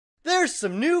There's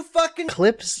some new fucking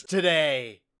clips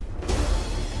today.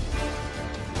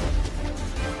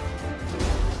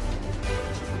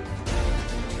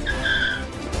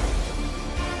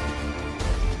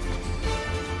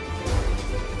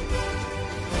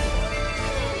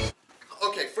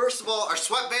 Okay, first of all, are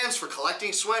sweatbands for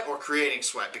collecting sweat or creating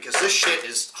sweat? Because this shit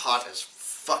is hot as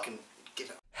fucking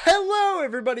get out. Hello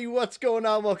everybody, what's going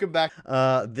on? Welcome back.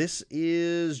 This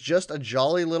is just a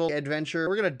jolly little adventure.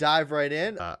 We're gonna dive right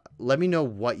in. Let me know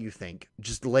what you think.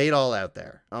 Just lay it all out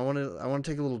there. I wanna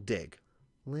take a little dig.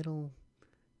 Little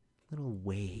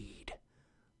wade.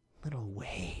 Little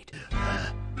wade. Nah.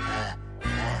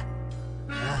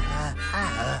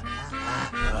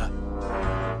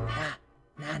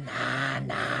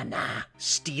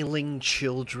 Stealing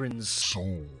children's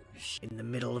souls in the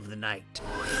middle of the night.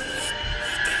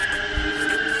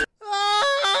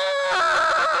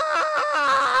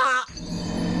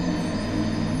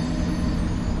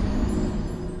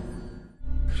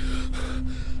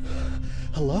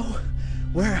 Hello?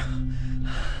 Where?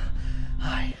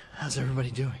 Hi, how's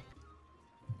everybody doing?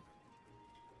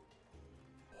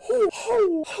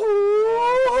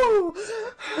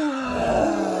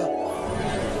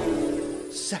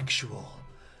 Sexual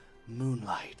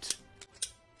moonlight.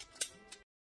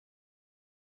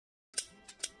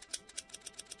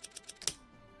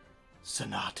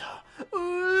 Sonata.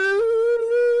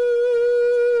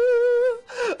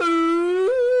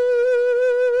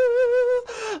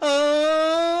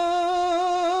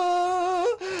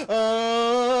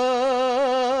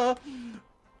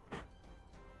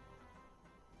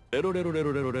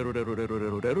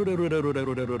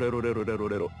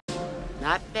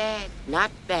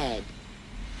 Not bad.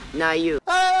 Now you.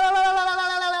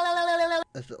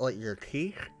 Is it like your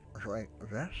teeth? It's like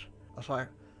this? It's like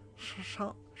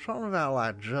something about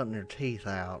like jutting your teeth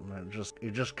out and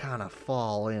you just kind of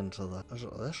fall into the. Is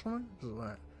it this one? Is it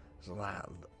like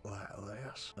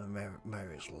this? And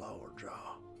maybe it's lower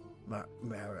jaw.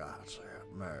 Maybe I'd say it.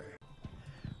 Maybe.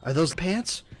 Are those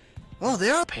pants? Oh, they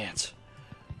are pants.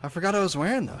 I forgot I was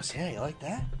wearing those. Yeah, you like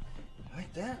that? You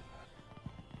like that?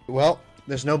 Well,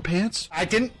 there's no pants. I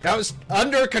didn't. That was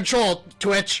under control,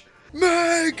 Twitch.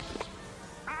 Meg!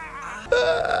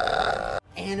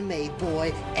 Anime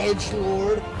boy,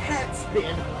 edgelord, hat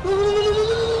spin.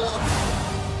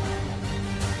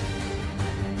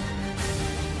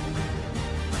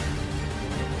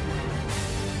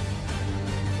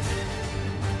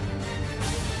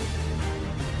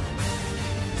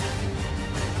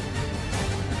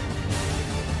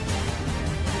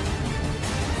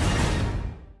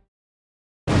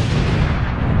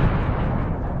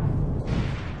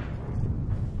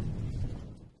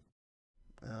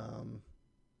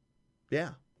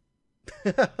 Yeah.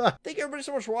 Thank you everybody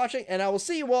so much for watching, and I will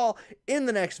see you all in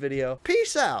the next video.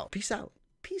 Peace out. Peace out.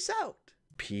 Peace out.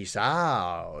 Peace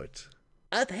out.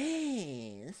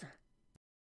 Thanks.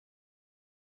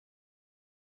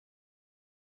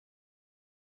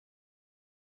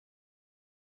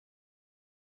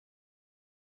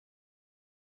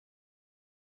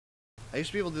 I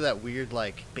used to be able to do that weird,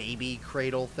 like, baby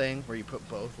cradle thing where you put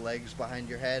both legs behind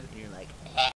your head and you're like,